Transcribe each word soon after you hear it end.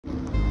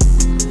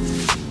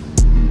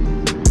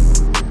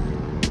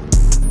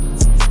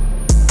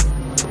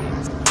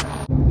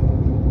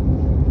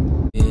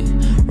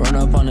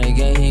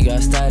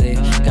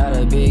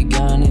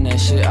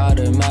shit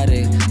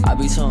automatic. I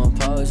be telling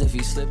pose if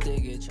you slip, they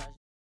get charged.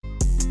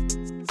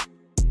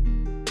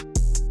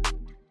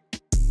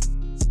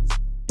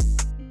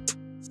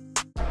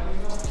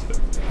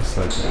 It's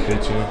like the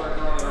kitchen.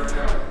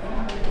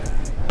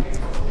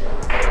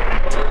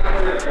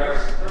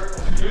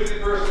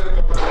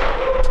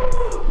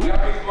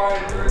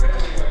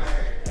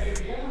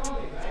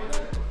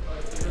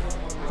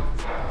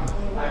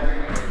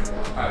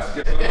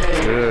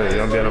 Yeah,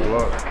 y'all be on the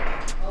vlog.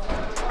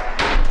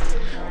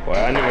 Well, I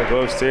didn't even go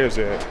upstairs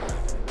yet.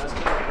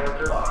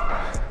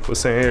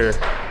 What's in here? Is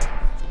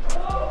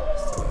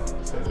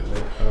that the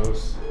next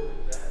house?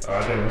 Oh, I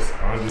think it's the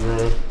laundry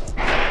room.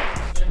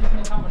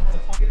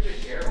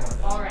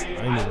 I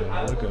ain't even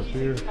look up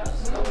here.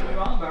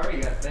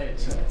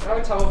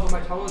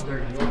 My towel's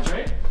dirty. You want to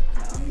trade?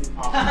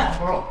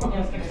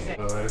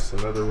 It's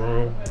another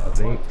room, I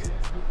think.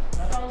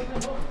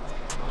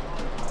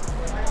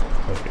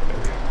 Okay.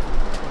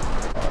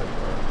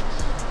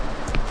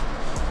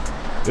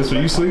 This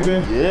where you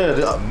sleeping? Yeah,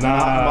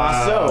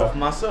 nah.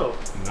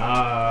 Myself.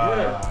 Nah.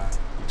 Yeah.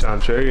 You trying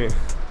to trade?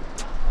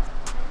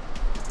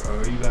 Bro,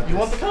 you got You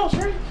want the couch,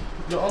 right?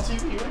 You're on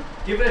TV, right?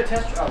 Give it a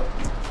test. Oh,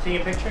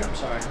 taking a picture? I'm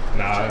sorry.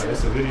 Nah,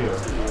 it's a video.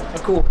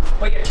 Oh, cool.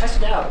 Wait, yeah, test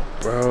it out.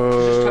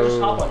 Bro.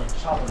 Just hop on it.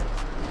 Just hop on it.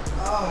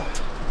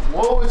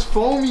 Whoa, it's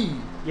foamy.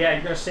 Yeah,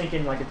 you're gonna sink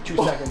in like 2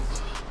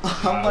 seconds.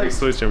 I'm like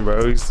switching,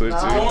 bro. He's switching.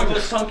 I want to go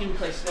sunken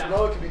place now. I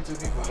know it could be 2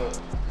 people, but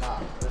nah.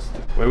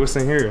 Wait, what's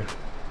in here?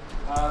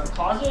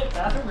 Closet,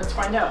 bathroom. Let's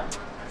find out.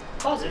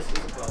 Closet.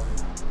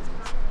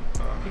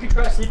 You could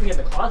try sleeping in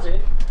the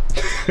closet.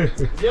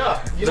 Yeah.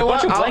 You know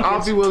what? Bunch of I'll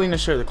blankets. be willing to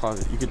share the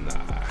closet. You could.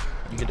 Nah.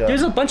 You could.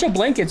 There's a bunch of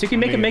blankets. You can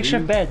make a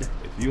makeshift bed.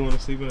 If you want to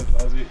sleep in the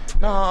closet.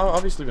 No,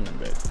 I'll be sleeping in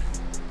bed.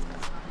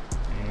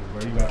 Dang,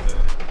 bro, you got that.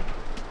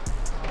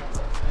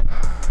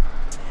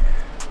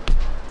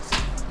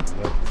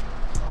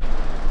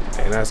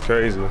 Dang, that's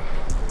crazy.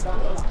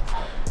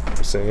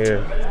 What's in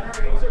here?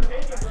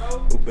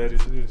 Who bed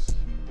is this?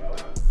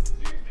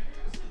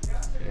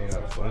 Ain't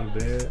got a bunk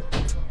bed.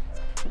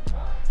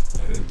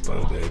 This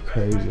bunk bed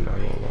crazy, not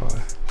gonna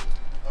lie.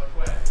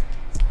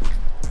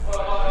 I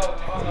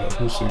don't know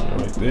who's sleeping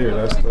right there,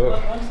 that's tough.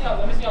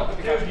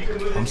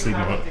 I'm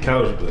sleeping on the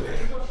couch, but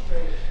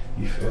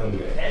you feel me?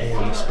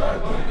 Damn, this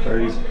spot going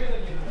crazy.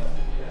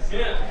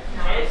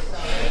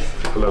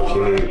 I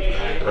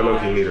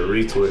low-key need a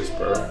retwist,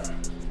 bro.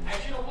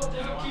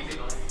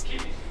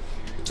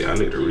 Yeah, I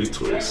need a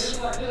retwist.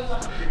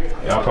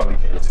 Y'all probably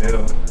can't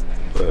tell,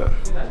 but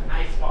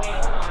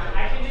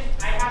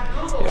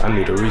yeah, I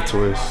need a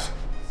retwist.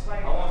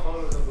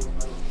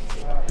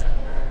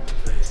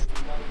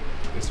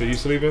 So you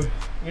sleeping?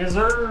 Yes,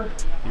 sir.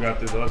 You got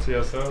this all to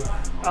yourself?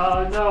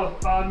 No.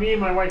 Me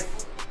and my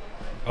wife.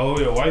 Oh,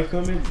 your wife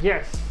coming?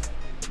 Yes.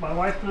 My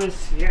wife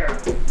lives here.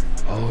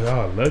 Oh,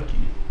 y'all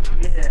lucky.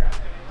 Yeah.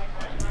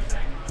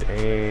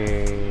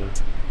 Dang.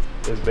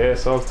 This bed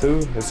soft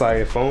too? It's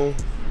like a phone?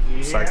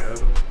 It's like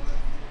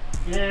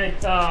Yeah,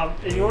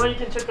 if you want, you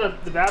can check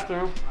the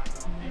bathroom.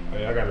 Oh,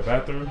 y'all got a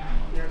bathroom?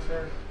 Yes,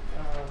 sir.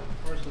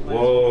 Where's the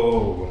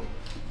Whoa.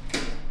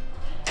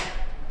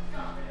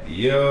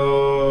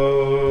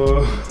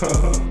 Yo.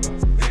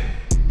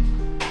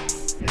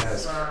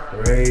 That's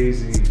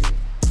crazy.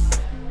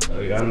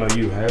 Oh, y'all know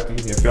you happy.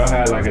 If y'all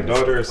had like a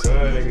daughter or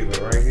son, nigga,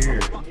 they're right here.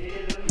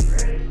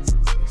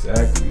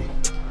 Exactly.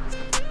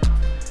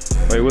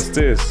 Wait, what's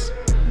this?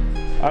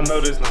 I know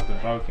this not the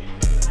balcony.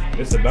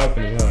 It's the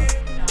balcony, huh?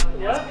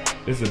 What?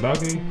 It's the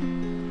balcony?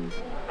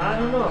 I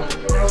don't know.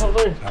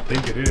 Probably. I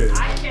think it is.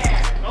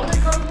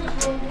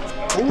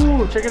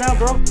 Ooh, check it out,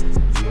 bro.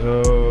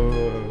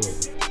 Yo.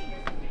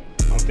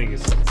 I don't think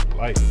it's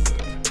light.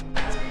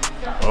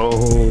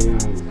 Oh.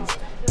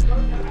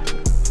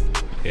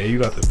 Yeah, you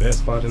got the best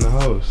spot in the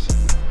house.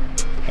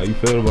 How you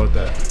feel about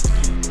that?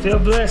 Feel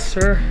blessed,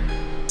 sir.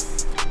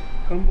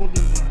 Humble and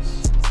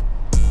blessed.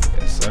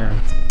 Yes, sir.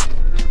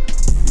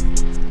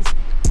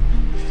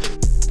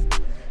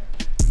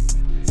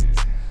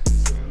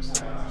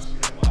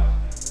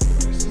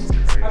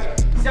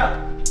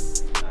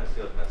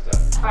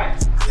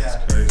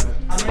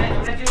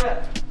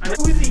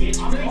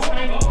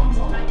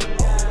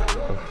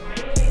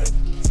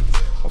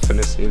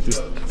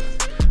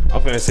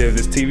 I'm finna see if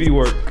this TV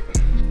work.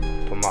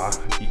 Put my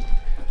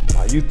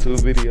YouTube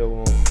video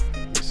on.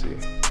 Let me see.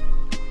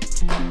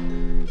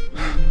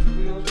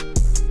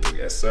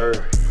 Yes, sir.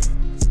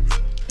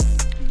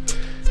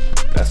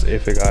 That's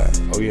if it got.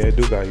 Oh yeah, it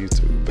do got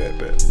YouTube. Bet.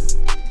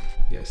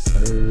 Yes,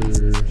 sir.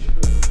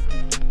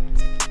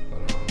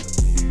 Hold on,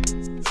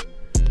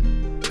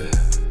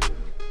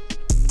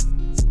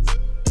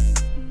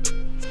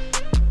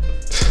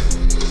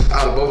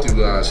 Out of both you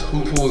guys,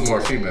 who pulls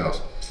more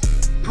females?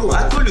 Bro,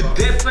 I told you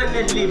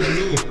definitely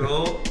me,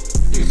 bro.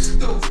 You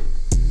stupid.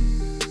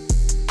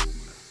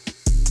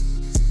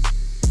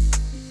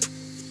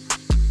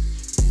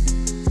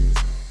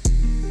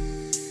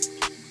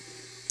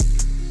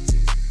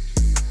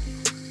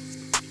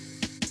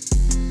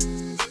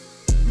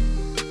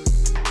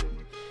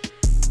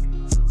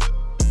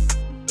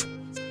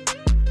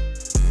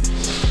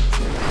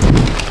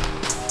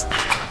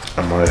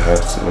 I might have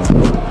to.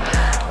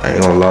 I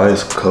ain't gonna lie,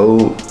 it's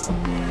cold.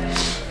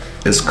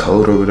 It's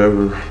cold or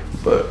whatever,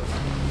 but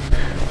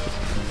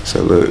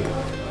so look,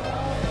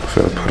 I'm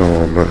finna put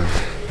on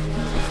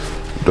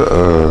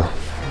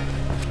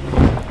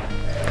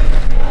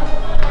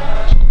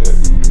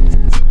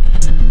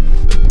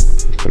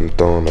I'm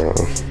throwing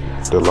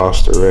the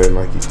Lobster Red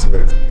Nike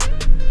Tech.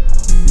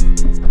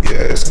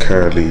 Yeah, it's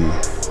currently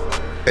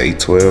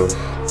 8:12.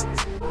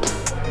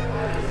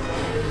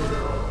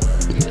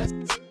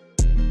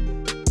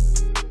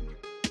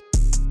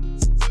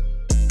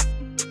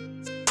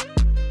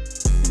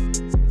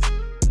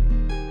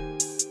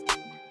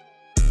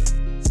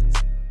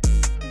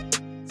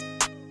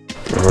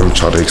 I'm gonna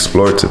try to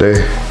explore today.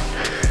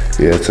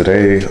 Yeah,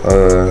 today,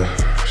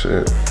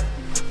 shit.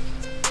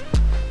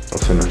 I'm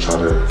finna try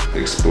to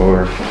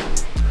explore.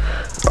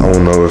 I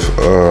don't know if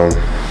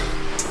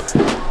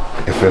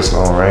it's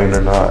gonna rain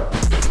or not.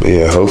 But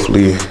yeah,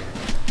 hopefully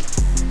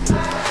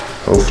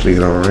it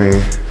don't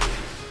rain.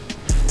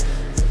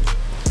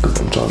 Cause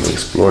I'm trying to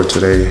explore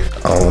today.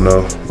 I don't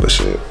know, but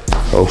shit,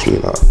 hopefully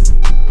not.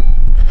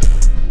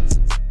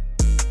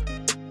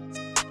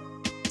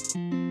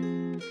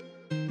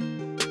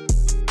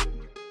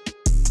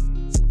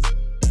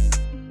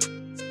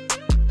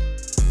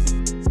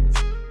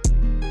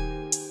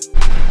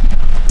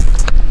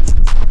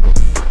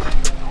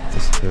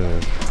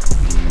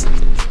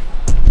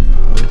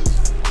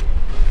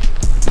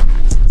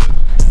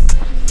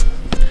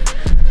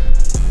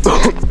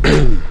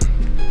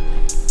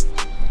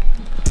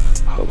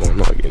 Hope I'm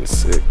not getting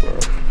sick, bro.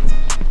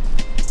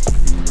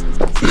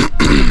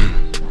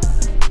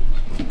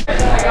 I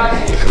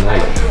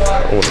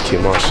want to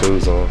keep my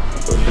shoes on.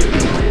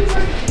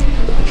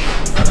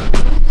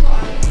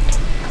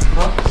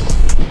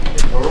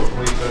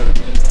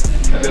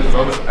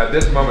 At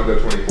this moment, they're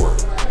 24.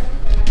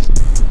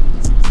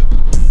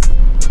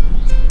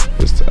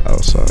 It's the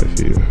outside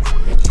view.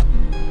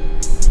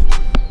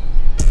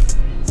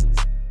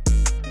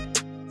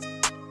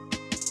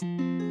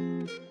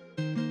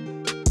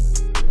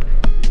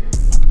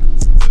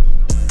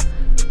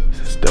 This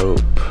is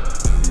dope.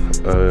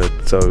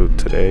 So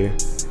today,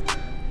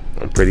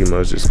 I'm pretty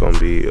much just gonna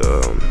be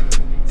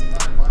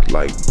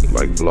like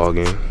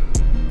vlogging.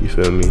 You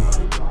feel me?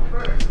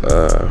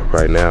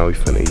 Right now we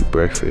finna eat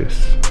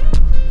breakfast.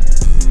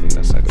 I think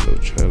that's like a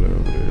little trailer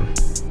over there.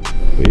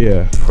 But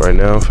yeah, right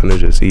now I'm finna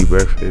just eat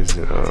breakfast,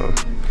 and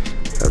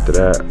after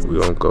that we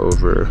gonna go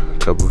over a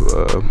couple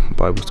of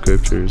Bible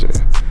scriptures,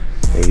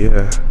 and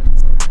yeah.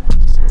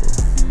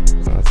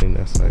 So I think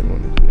that's like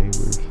one of the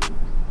neighbors.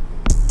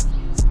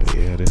 But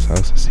yeah, this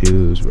house is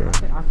huge, bro.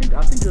 I think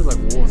there's like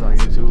wolves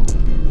out here too.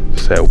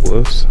 Is that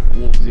wolves?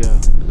 Wolves, yeah.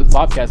 There's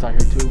bobcats out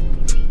here too.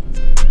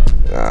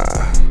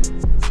 Ah.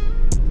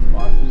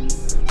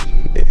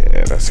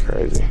 Yeah, that's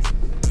crazy.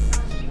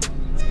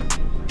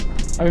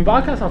 I mean,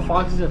 bobcats are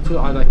foxes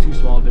are like too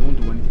small. They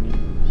won't do anything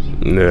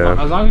to you.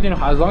 Yeah. As long as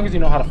you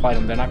know how to fight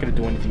them, they're not gonna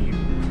do anything to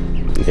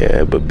you.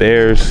 Yeah, but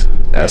bears,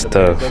 that's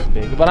tough. That's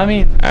big. But I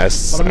mean,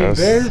 bears, on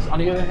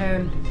the other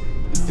hand,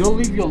 they'll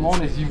leave you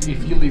alone if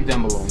you leave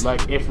them alone.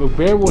 Like if a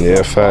bear was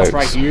cross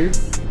right here,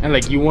 and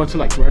like you want to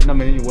like threaten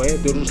them in any way,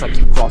 they'll just like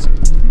keep crossing.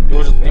 They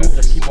would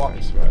just keep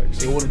walking.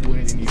 They wouldn't do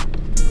anything to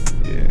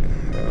you. Yeah.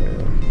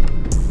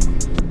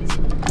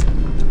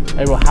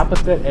 Hey bro,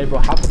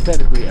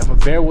 hypothetically, if a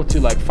bear were to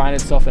like find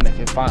itself and it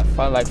can find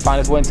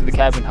its way into the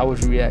cabin, how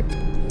would you react?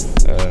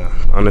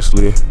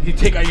 Honestly, You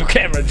take out your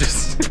camera,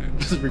 just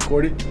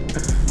record it.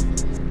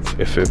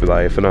 if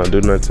it don't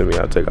do nothing to me,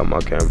 I'll take out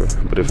my camera.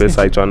 But if it's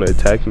like trying to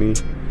attack me,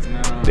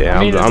 yeah,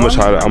 I'm gonna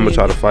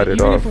try to fight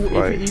it off.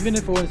 Even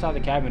if it was inside the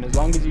cabin, as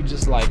long as you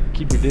just like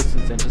keep your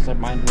distance and just like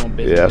mind your own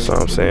business. Yeah, that's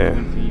what I'm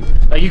saying.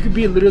 Like you could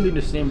be literally in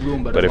the same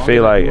room, but if they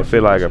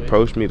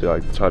approach me to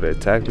like try to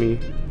attack me,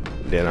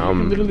 then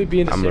I'm gonna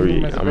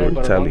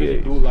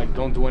retaliate.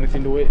 Don't do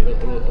anything to it.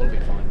 It'll be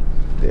fine.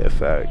 Yeah,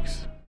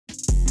 facts.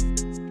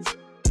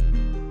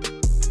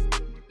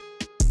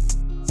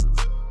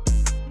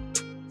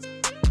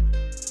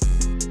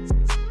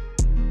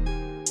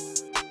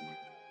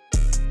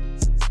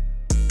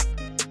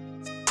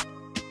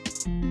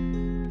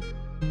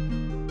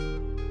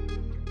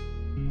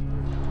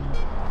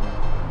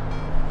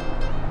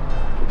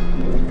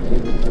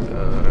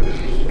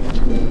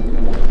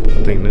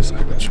 I think this is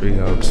like a tree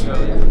house.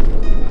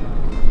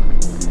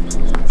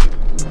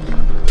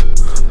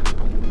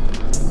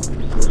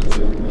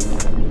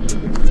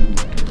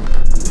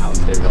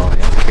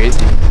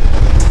 Crazy.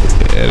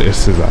 Yeah,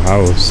 this is a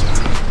house.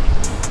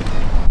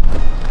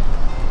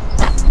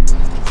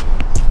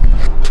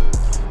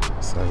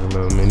 It's like a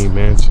little mini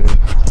mansion.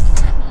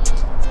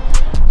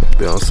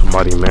 They're on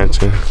somebody's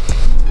mansion.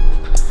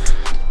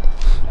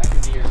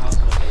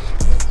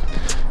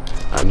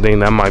 I think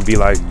that might be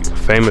like a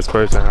famous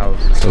person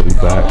house. So we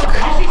back.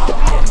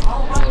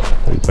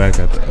 We back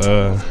at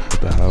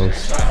the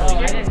house.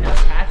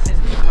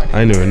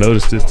 I didn't even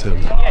notice this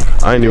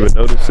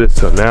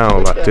till now.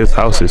 Like this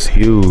house is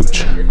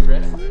huge.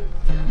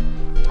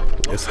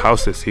 This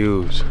house is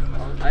huge.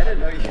 I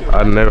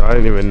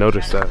didn't even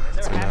notice that.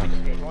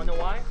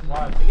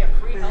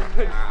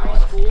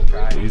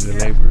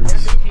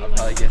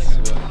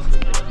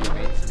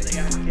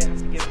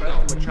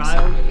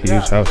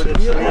 Huge houses.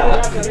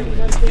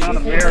 Not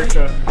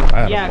America.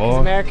 I had a ball.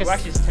 America's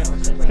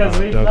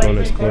Dunk on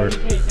this court.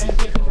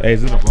 Hey,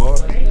 is it a ball?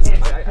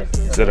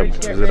 Is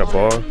it a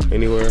ball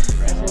anywhere?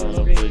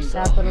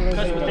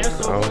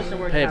 Oh.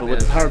 Hey, but with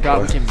the power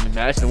God, we can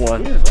imagine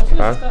one.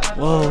 Huh?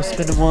 Whoa,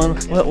 spinning one.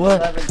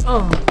 What?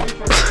 Oh.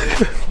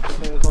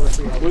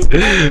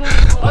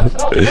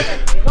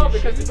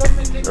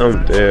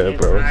 I'm dead,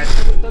 bro.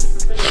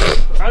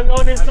 I'm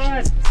going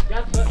inside.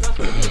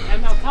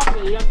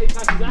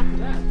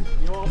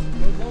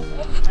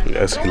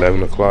 It's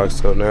 11 o'clock,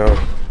 so now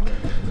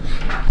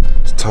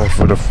it's time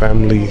for the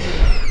family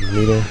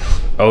meeting.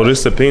 Oh,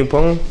 this the ping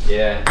pong?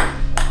 Yeah.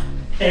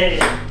 Hey,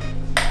 you.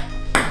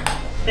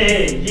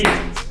 Hey, you.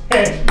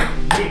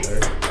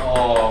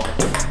 Oh.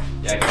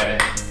 Yeah, okay.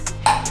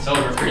 It's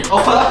over for you.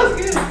 Oh, that was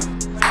good.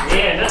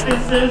 Yeah, nothing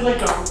says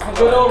like a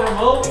good old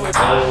remote.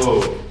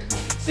 Oh.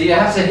 See, I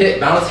have to hit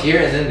bounce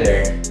here and then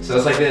there. So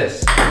it's like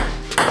this.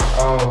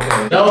 Oh,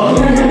 okay. No.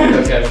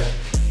 Okay.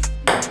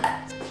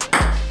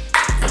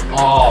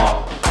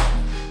 Oh.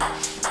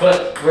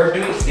 But we're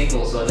doing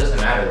singles, so it doesn't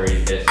matter where you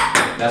hit.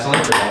 That's only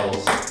for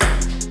doubles.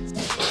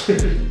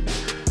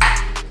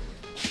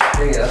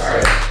 Yeah, that's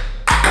right.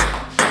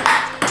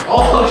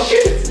 Oh,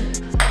 shoot!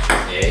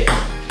 Yay.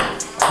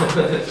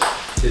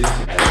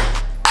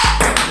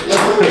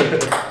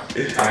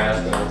 Alright,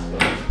 let's go.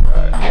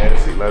 Yeah,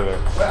 it's 11.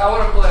 But I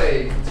want to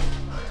play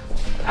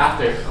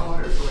after. I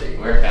want to play.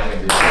 We're a family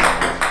group.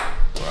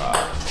 Wow.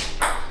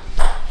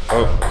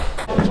 Oh.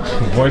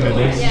 More than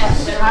this.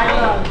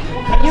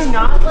 Can you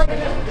not like?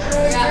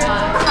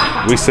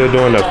 We still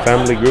doing the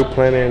family group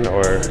planning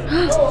or?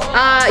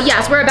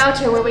 Yes, we're about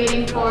to. We're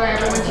waiting for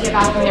everyone to get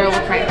back from their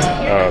little break.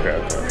 Oh, okay.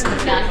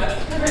 Done.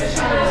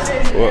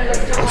 Well,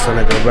 I'm trying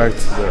to go back to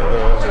the.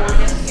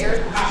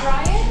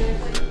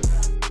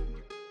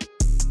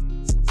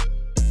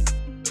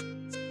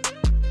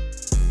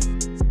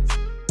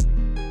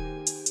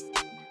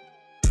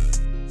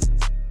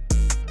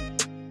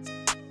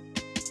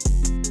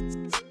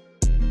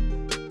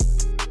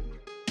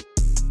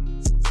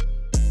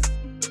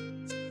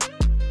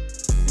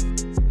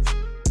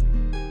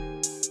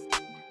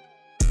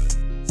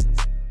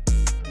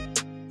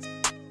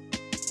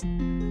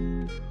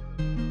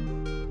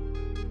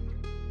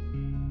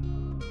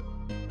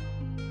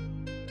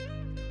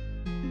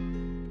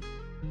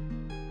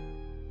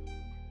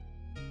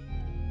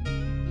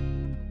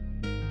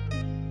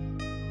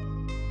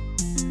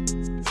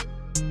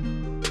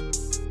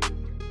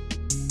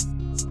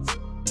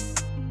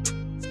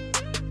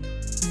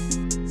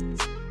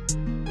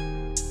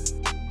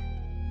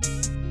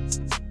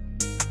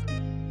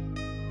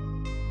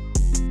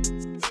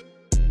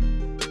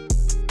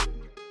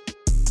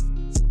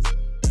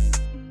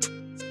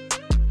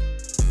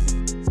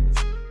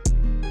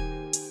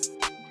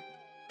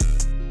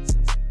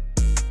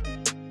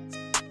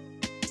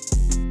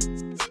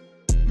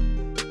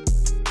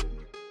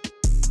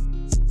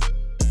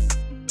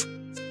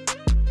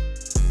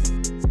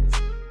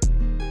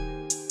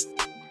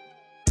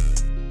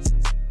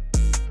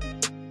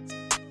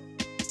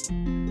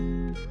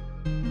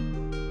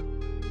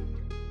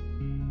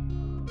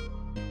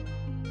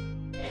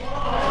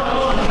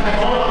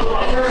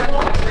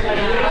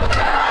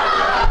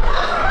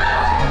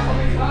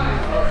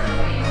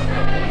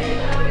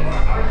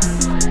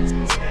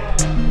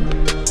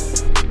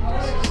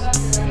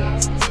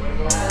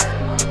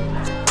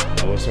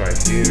 Right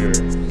here.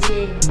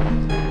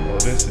 Oh,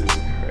 this is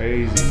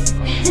crazy.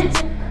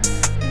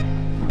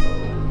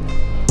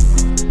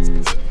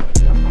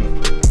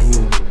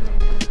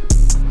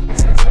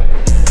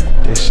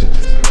 This shit is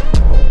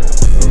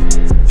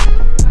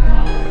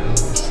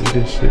see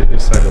this shit?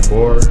 It's like a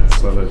bar.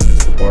 So that's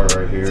just the bar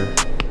right here.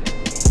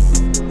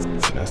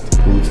 And that's the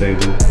pool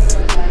table.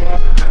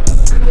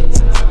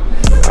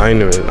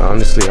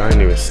 Honestly, I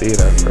didn't even see it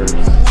at first.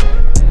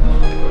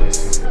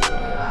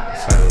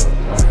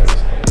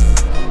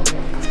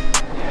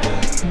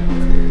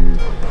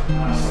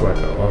 Like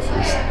an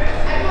office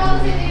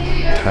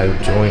type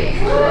joint.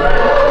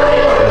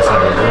 That's how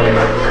the room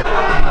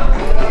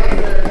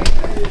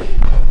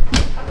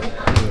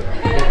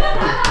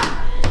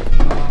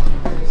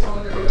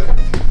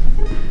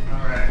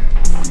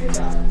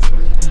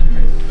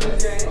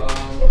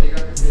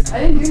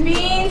is.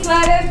 Beans,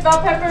 lettuce, bell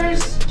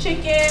peppers,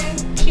 chicken,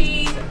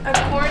 cheese, a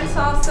corn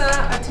salsa,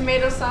 a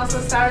tomato salsa,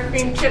 sour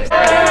cream, chips.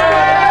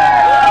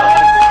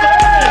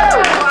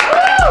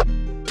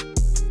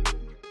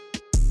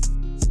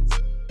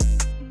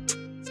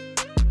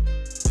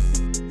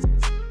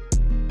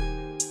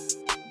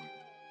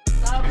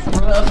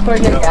 For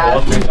your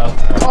dad,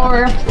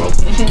 or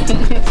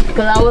because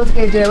I was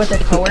gonna do it with a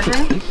coworker,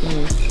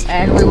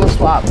 and we will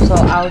swap. So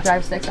I'll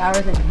drive 6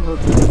 hours, and he'll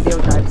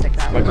drive 6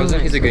 hours. My cousin,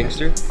 he's a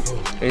gangster,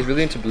 and he's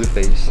really into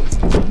Blueface.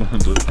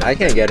 I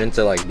can't get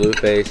into like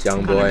Blueface,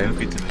 YoungBoy.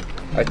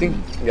 I think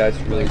yeah, it's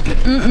really.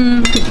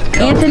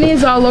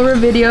 Anthony's all over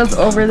videos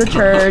over the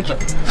church.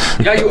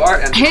 Yeah, you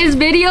are. His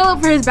video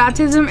for his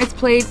baptism is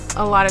played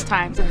a lot of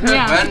times.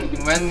 Yeah.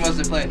 When was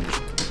it played?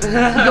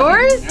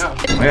 Yours?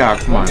 Yeah,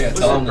 come on. Yeah,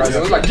 tell him this.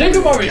 It was like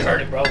Jacob already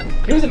heard it, bro.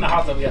 He was in the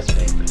hot tub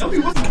yesterday.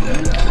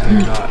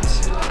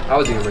 I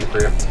was even ready for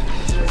you.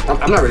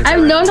 I'm not ready for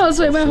I've known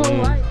Josue my whole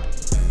life.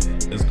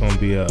 It's gonna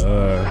be a,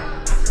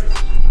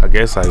 I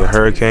guess like a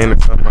hurricane or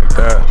something like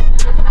that.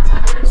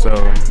 So,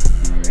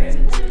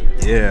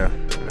 yeah,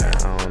 man,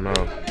 I don't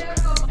know.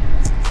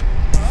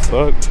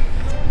 Fuck.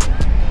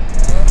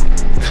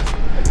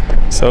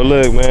 So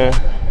look, man,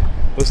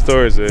 what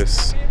store is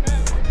this?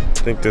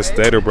 I think this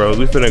Stater Bros.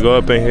 We finna go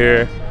up in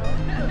here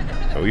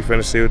and we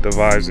finna see what the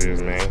vibes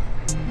is, man.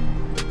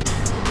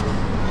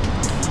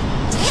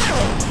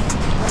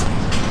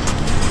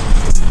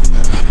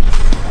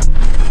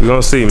 We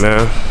gonna see,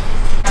 man.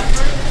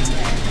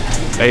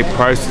 They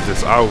prices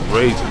is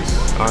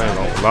outrageous. I ain't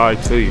gonna lie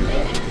to you.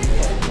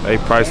 They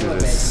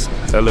prices is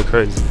hella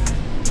crazy.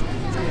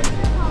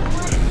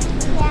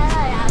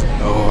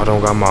 Oh, I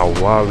don't got my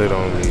wallet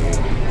on me.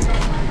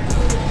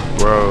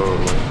 Bro.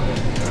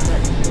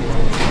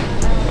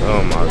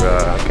 Oh my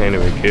God, I can't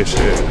even get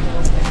shit.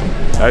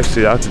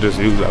 Actually, I could just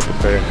use Apple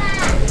Pay.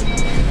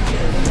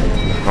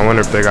 I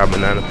wonder if they got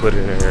banana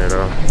pudding in here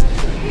though.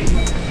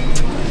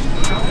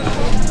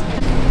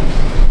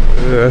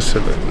 Yeah, that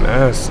shit look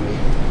nasty.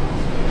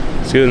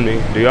 Excuse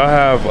me, do y'all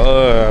have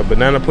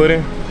banana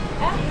pudding?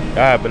 Y'all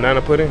have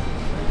banana pudding?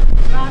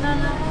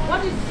 Banana.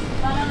 What is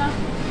banana?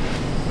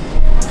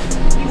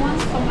 You want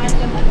some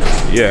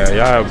banana? Yeah,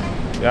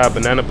 y'all have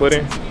banana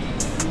pudding?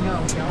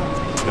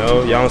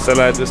 No, y'all don't sell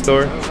it at the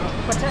store?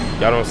 What's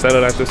that? Y'all don't sell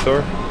it at the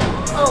store?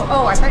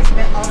 Oh, I thought you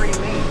meant already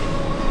made.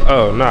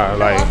 Oh, nah,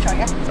 like. I'll show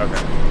you.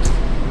 Okay.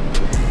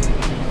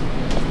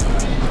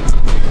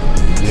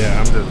 Yeah,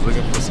 I'm just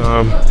looking for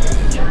some.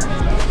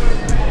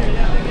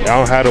 Y'all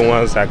don't have the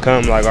ones that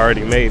come like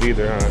already made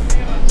either, huh?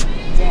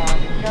 Yeah,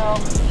 no.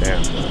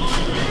 Damn.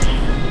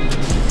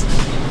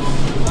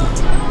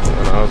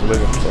 What I was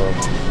looking for.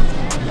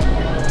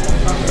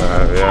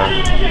 Yeah.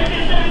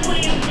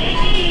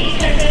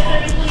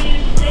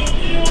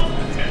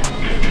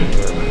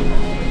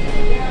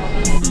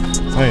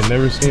 I ain't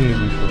never seen these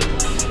before.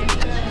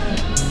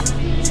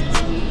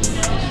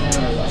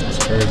 That's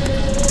crazy.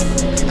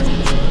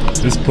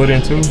 This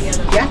pudding too?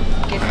 Yeah.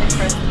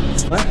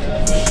 What?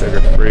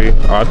 Sugar free.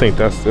 Oh, I think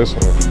that's this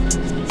one.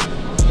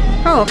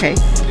 Oh, okay.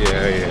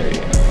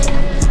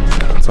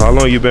 Yeah. So how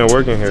long you been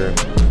working here?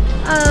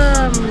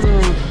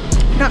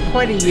 Not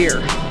quite a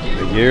year.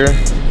 A year?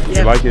 Yep.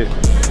 You like it?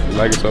 You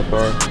like it so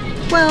far?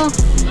 Well,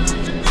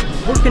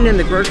 working in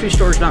the grocery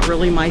store is not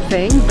really my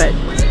thing, but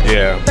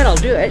I'll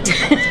do it.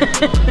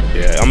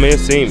 Yeah, I mean it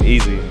seemed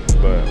easy,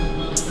 but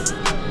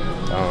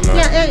I don't know.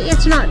 Yeah,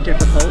 it's not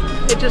difficult.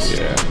 It just,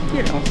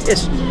 you know,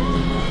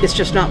 it's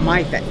just not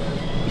my thing.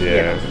 Yeah.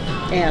 You know?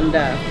 And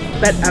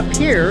but up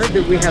here,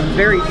 that we have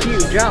very few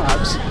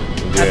jobs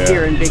up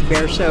here in Big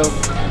Bear, so.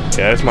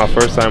 Yeah, it's my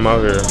first time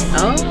out here.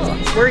 Oh,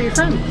 where are you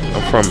from?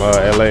 I'm from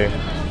LA.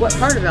 What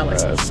part of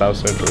LA? South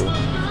Central.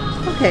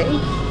 Okay.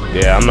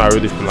 Yeah, I'm not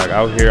really from like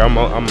out here. I'm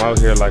out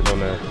here like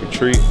on a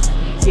retreat.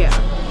 Yeah.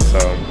 So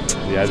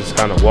yeah, I just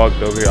kind of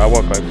walked over here. I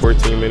walked like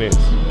 14 minutes.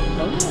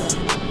 Oh.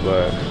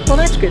 But well,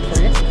 that's good for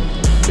you.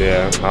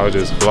 Yeah, I was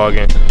just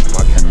vlogging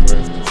my camera.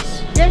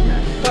 Yeah.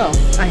 Well,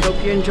 I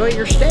hope you enjoy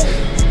your stay.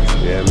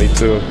 Yeah, me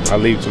too. I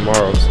leave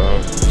tomorrow, so.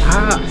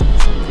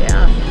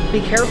 Yeah. Be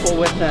careful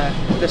with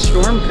the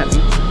storm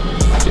coming.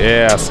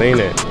 Yeah, I seen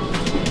it.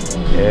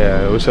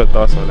 Yeah, what's your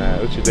thoughts on that?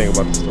 What you think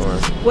about the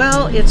storm?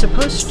 Well, it's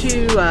supposed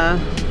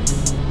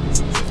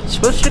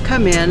to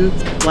come in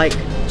like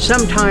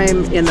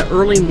sometime in the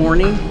early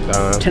morning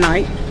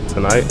tonight.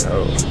 Tonight?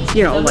 Oh.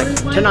 You know, like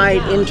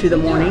tonight into the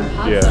morning.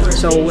 Yeah.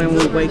 So when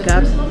we wake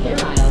up.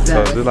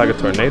 So is it like a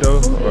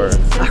tornado or?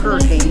 A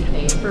hurricane.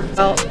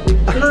 Well,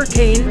 a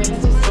hurricane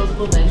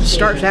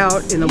starts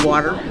out in the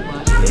water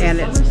and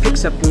it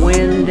picks up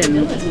wind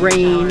and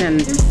rain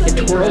and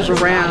it twirls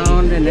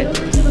around and it.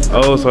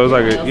 Oh, so it's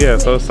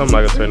like so it's something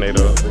like a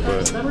tornado.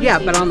 But. Yeah,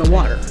 but on the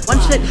water.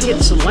 Once it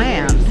hits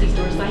land,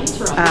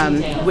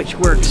 which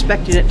we're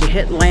expecting it to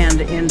hit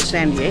land in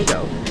San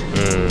Diego,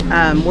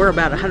 we're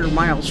about 100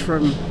 miles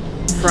from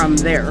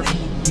there,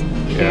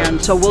 and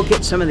so we'll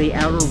get some of the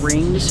outer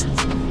rings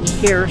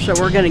here. So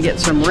we're going to get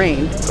some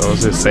rain. So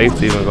is it safe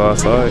to even go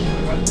outside?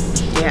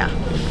 Yeah.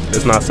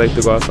 It's not safe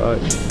to go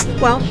outside?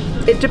 Well,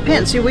 it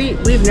depends. See,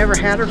 we've never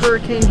had a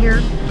hurricane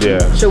here.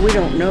 Yeah. So we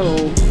don't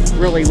know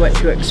really what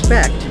to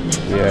expect.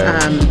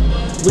 Yeah.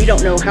 We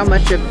don't know how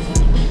much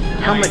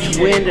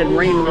wind and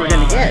rain we're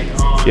gonna get.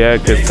 Yeah,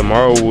 because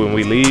tomorrow when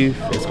we leave,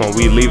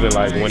 we leaving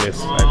like when we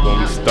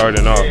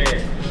starting off.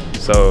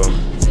 So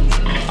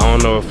I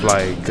don't know if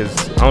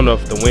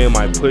the wind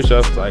might push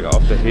us like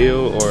off the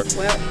hill or.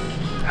 Well,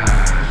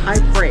 I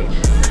prayed.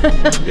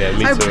 Yeah,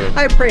 me too.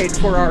 I prayed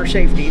for our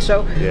safety.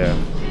 So. Yeah.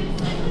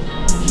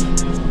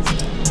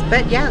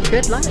 But yeah,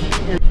 good luck.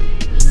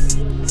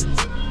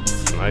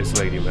 Nice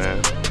lady,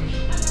 man.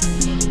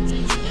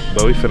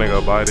 But we finna go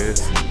buy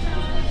this.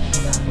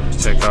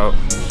 Check out.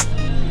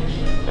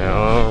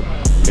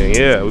 And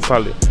yeah,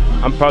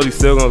 I'm probably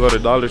still gonna go to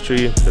Dollar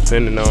Tree,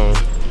 depending on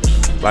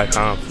like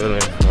how I'm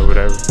feeling or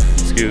whatever.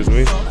 Excuse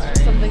me.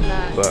 Something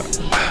that. But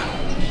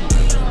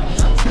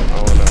I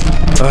don't know.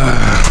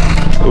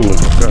 Oh my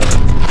God.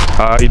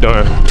 How you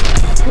doing?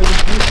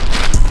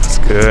 It's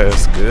good.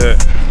 It's good.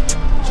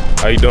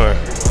 How you doing?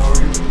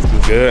 You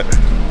good?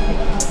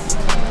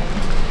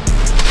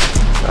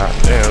 God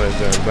damn, it's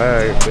that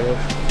bag, man.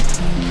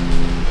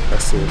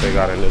 Let's see what they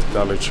got in this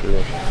Dollar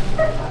Tree.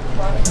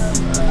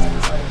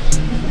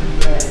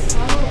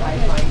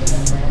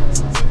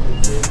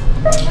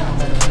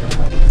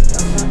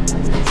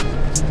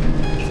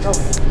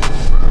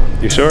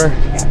 You sure?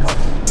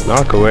 No,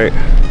 I can wait.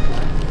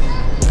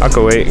 I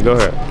can wait. Go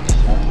ahead.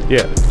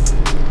 Yeah.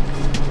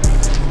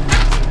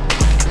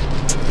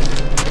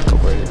 I can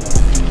wait.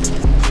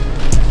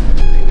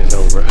 Ain't in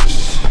no rush.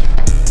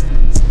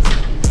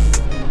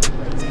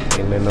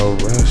 Ain't in no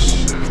rush.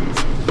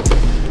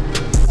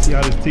 See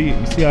how this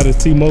you see how this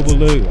T-Mobile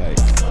look like?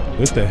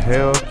 What the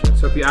hell?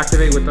 So if you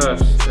activate with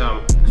us,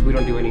 because we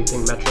don't do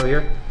anything Metro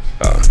here.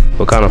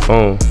 What kind of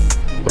phone?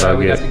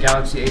 We got the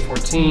Galaxy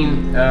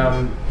A14,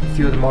 a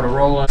few of the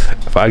Motorola.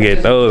 If I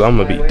get those, I'm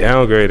gonna be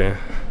downgrading.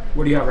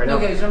 What do you have right now?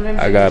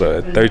 I got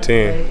a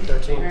 13.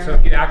 13. So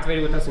if you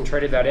activated with us and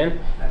traded that in,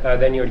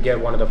 then you would get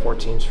one of the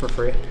 14s for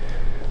free.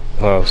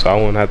 Oh, so I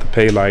won't have to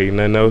pay like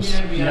nothing else?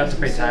 You'd have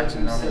to pay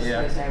taxes on it,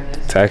 yeah.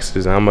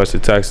 Taxes? How much the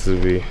taxes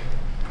be?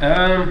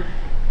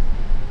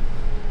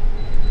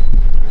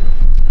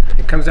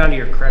 It comes down to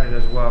your credit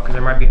as well, because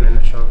there might be a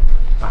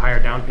higher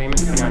down payment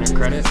depending on your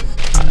credit.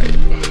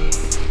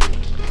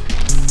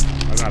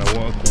 I gotta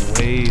walk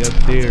way up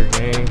there,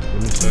 gang.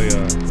 Let me show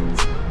y'all.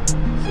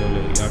 So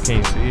y'all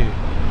can't see it.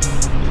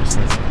 It's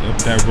like up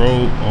that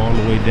road all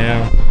the way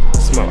down. It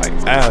smell like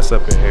ass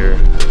up in here.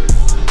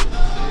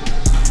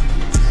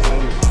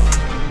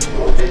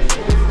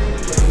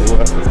 Oh,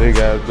 that's a big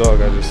ass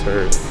dog I just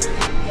heard.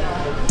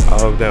 I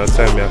hope they don't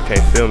tell me I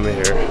can't film in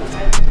here. I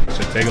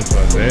should take him to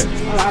a vet.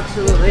 Oh,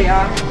 absolutely,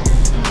 yeah.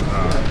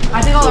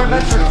 I think all our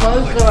vets are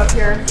closed though up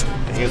here.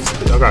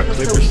 I got It's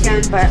clippers. the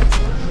weekend, but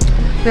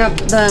we have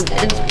the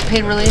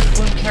pain relief,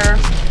 wound care.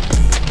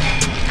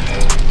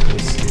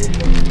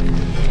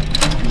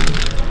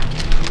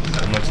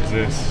 How much is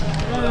this?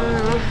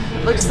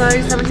 Looks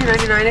like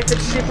 $17.99. If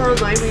it's cheaper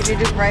online, we do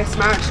price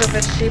match. So if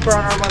it's cheaper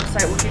on our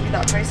website, we'll give you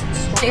that price in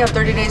store. You have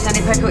 30 days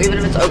any Petco, even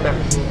if it's open.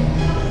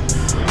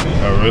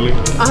 Oh, really?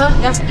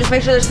 Yeah. Just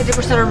make sure there's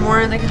 50% or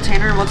more in the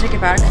container, and we'll take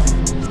it back.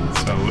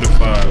 So what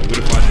if I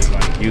just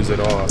like use it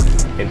all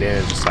and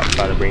then just like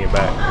try to bring it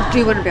back?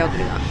 You wouldn't be able to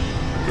do that.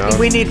 No?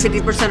 We need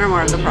 50% or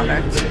more of the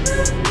product.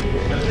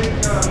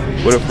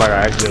 What if like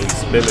I accidentally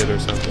spill it or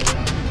something?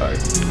 Like,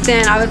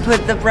 Then I would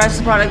put the rest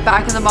of the product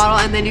back in the bottle,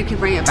 and then you can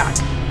bring it back.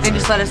 And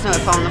just let us know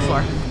it fell on the floor.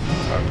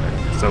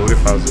 okay. So what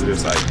if I was to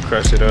just like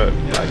crush it up,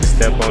 like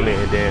step on it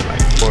and then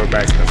like pour it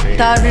back in the thing?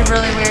 That would be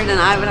really weird, and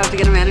I would have to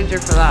get a manager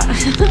for that.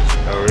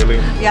 Oh, really?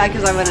 Yeah,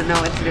 because I wouldn't know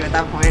what to do at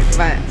that point.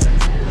 But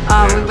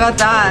we've got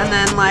that, and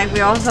then like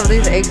we also have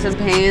these aches and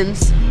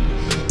pains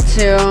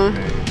too.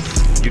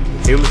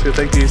 Humans could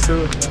take these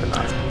too?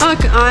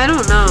 Look, I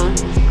don't know.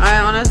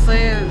 I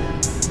honestly,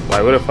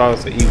 like what if I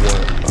was to eat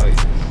one? Like,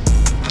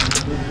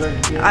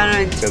 I don't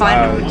know. It's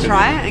fine.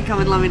 Try it and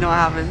come and let me know what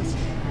happens.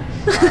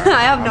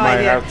 I have no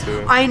idea.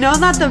 I know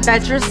that the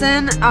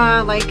Vetricin,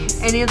 like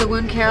any of the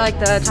wound care, like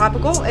the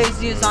topical,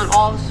 is used on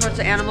all sorts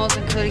of animals,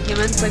 including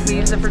humans. Like we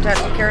use it for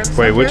tattoo care and stuff.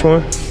 Wait, which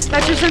one?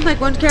 Vetricin, like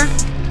wound care.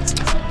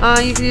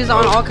 You can use it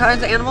on all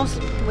kinds of animals,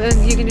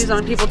 and you can use it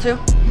on people too.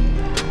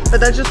 But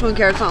that's just wound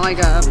care. It's not like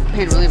a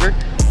pain reliever.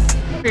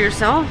 For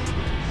yourself?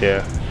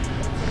 Yeah.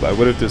 Like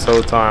what if this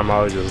whole time I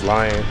was just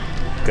lying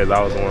because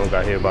I was the one who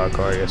got hit by a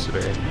car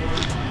yesterday?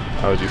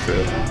 How would you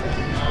feel?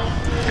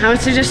 I would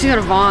suggest you go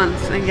to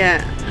Vaughn's and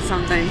get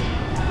something.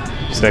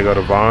 You say go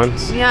to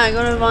Vaughn's? Yeah,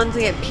 go to Vaughn's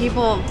and get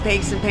people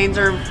aches and pains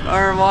or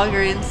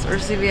Walgreens or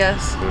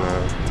CVS.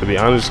 To be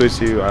honest with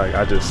you,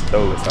 I just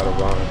stole this out of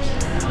Vaughn's.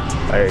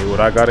 Like what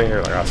I got in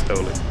here, like I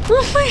stole it.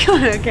 Oh my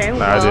god, okay. Like,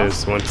 Well. I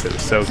just went to the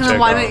self-checkout. So then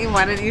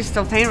why didn't you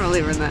steal pain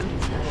reliever then?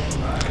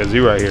 Because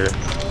you right here.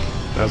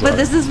 That's But why.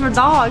 this is for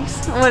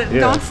dogs. What, Yeah.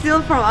 Don't steal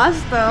it from us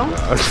though.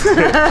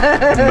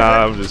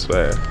 Nah, I'm just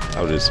playing.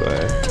 I'm just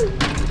playing.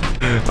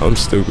 I'm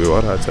stupid.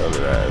 Why did I tell her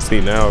that?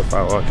 See, now if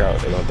I walk out,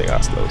 they don't think I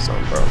stole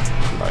something, bro.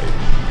 Like,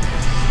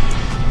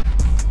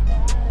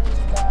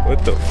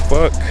 what the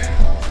fuck?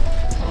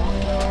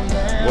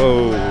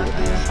 Whoa.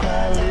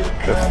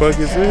 The fuck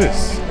is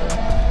this?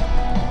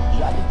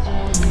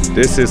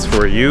 This is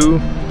for you?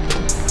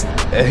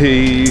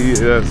 Hey,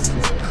 yes.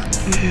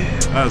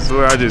 I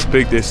swear I just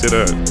picked this shit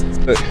up.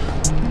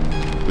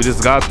 We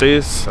just got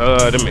this.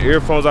 Them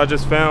earphones I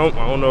just found.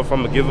 I don't know if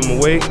I'm gonna give them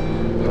away.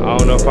 I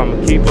don't know if I'm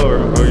gonna keep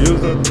them or use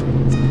them.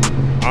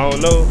 I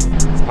don't know.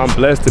 I'm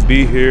blessed to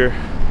be here.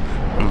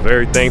 I'm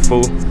very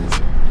thankful.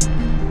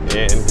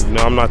 And you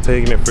know, I'm not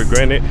taking it for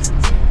granted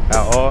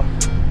at all.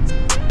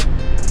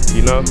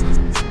 You know?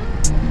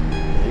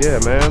 Yeah,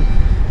 man.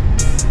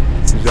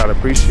 You gotta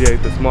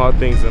appreciate the small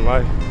things in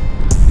life.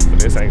 But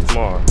this ain't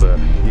small, but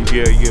you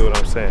get what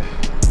I'm saying.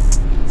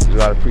 You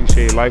gotta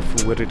appreciate life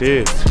for what it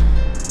is.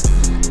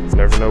 You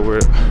never know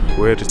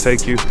where to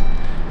take you.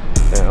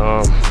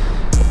 And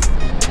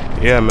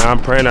yeah, man, I'm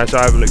praying that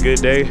y'all having a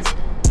good day.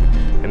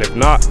 And if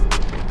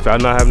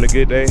I'm not having a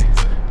good day,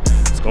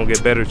 it's gonna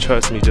get better.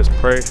 Trust me, just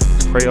pray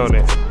on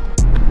it.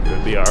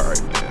 It'll be all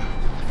right,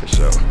 man, for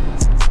sure.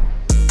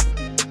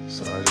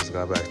 So I just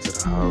got back to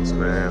the house,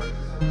 man.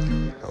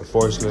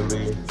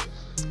 Unfortunately,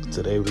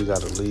 today we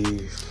gotta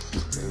leave.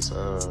 It's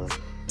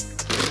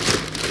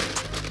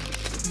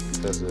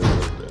because of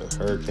the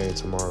hurricane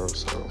tomorrow,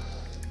 so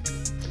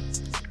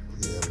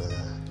yeah,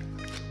 man.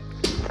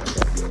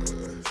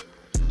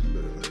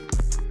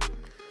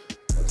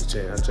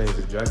 I changed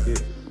the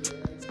jacket.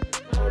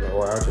 I don't know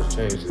why I just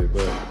changed it,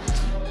 but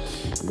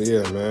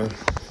yeah, man.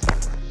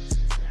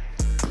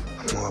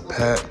 I'm all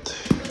packed.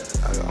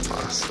 I got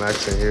my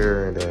snacks in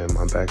here and then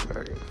my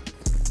backpack.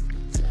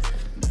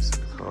 It's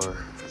in the car.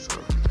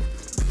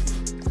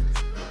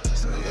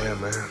 So yeah,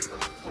 man.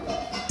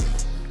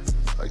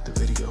 Like the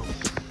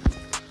video.